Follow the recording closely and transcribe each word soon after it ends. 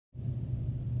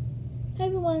Hi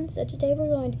everyone, so today we're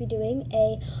going to be doing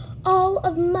all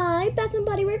of my Bath &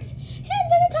 Body Works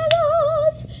hand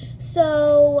sanitizers.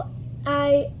 So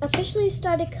I officially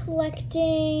started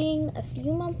collecting a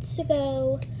few months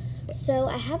ago, so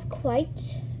I have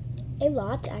quite a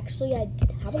lot. Actually, I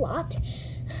have a lot,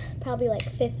 probably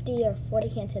like 50 or 40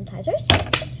 hand sanitizers.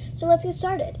 So let's get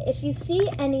started. If you see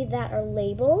any that are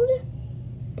labeled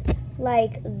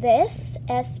like this,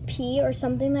 SP or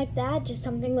something like that, just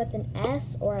something with an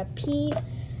S or a P,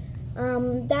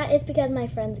 that is because my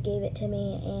friends gave it to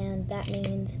me, and that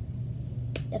means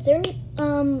that's their,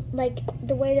 like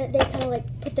the way that they kind of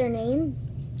like put their name.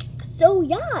 So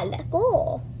yeah, let's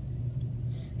go.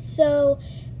 So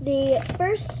the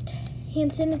first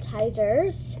hand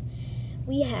sanitizers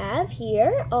we have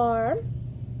here are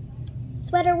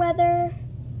Sweater Weather,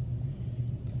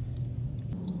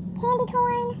 Candy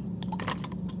Corn,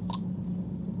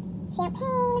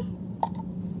 Champagne,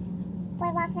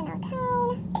 Boardwalk Vanilla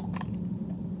Cone,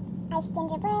 Iced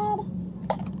Gingerbread,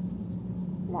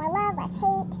 More Love, Less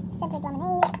Hate, Scented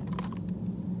Lemonade,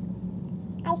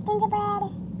 Iced Gingerbread,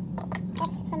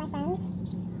 that's for my friends,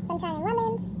 Sunshine and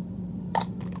Lemons,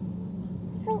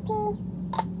 Sweet Pea,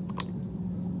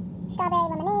 Strawberry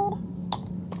Lemonade,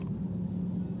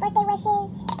 Birthday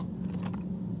Wishes,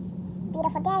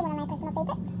 Beautiful Day, one of my personal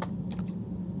favorites.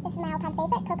 This is my all-time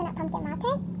favorite, Coconut Pumpkin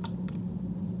Latte,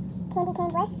 Candy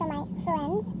Cane Bliss for my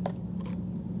friends,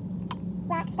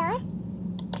 Rockstar,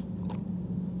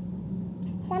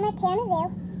 Summer Tiramisu,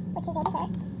 which is a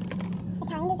dessert,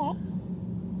 Italian dessert,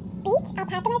 Beach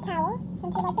Alpaca Nut Towel,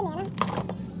 scented like banana,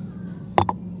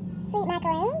 Sweet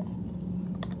Macaroons,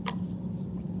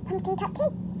 Pumpkin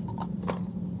Cupcake,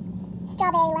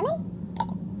 Strawberry Lemon,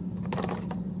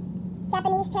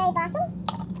 Japanese Cherry Blossom,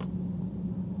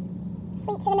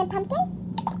 Sweet Cinnamon Pumpkin,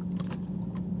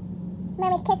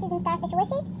 Mermaid Kisses and Starfish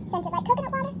Wishes, scented like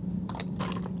coconut water,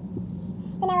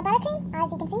 Vanilla Buttercream,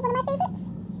 as you can see, one of my favorites,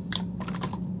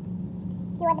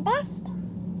 You Are the Best,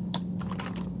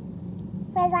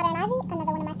 Rosewater and Ivy,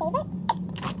 another one of my favorites,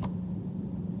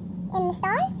 In the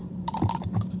Stars,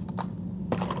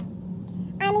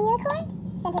 I'm a Unicorn,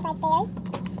 scented like berry,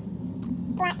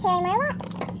 Black Cherry Merlot,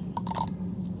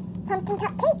 Pumpkin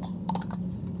Cupcake,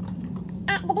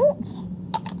 At the Beach,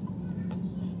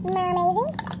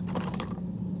 Mermazing,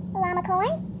 Llama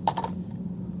Corn,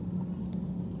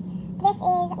 this is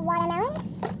Watermelon,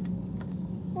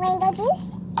 Rainbow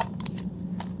Juice,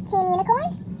 Team Unicorn,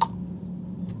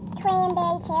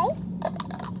 Cranberry Cherry,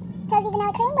 Cozy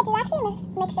Vanilla Cream, which is actually a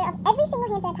mixture of every single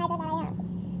hand sanitizer that I own.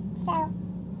 So,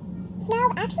 it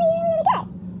smells actually really, really good.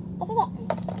 This is it.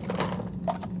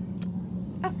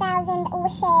 1,000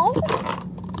 Wishes,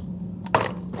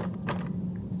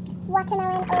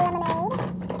 Watermelon Lemonade,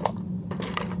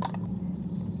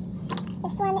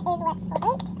 this one is Let's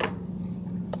Celebrate,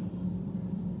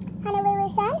 Honolulu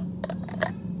Sun,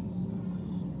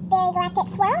 Berry Galactic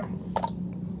Swirl,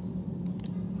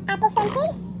 Apple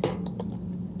Scented,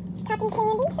 Cotton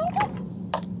Candy Scented,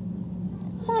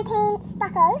 Champagne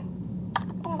Sparkle,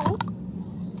 another one,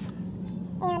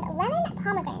 and Lemon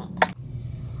Pomegranate.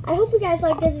 I hope you guys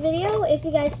liked this video. If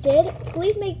you guys did,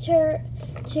 please make sure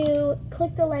to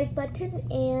click the like button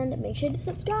and make sure to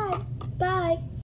subscribe. Bye.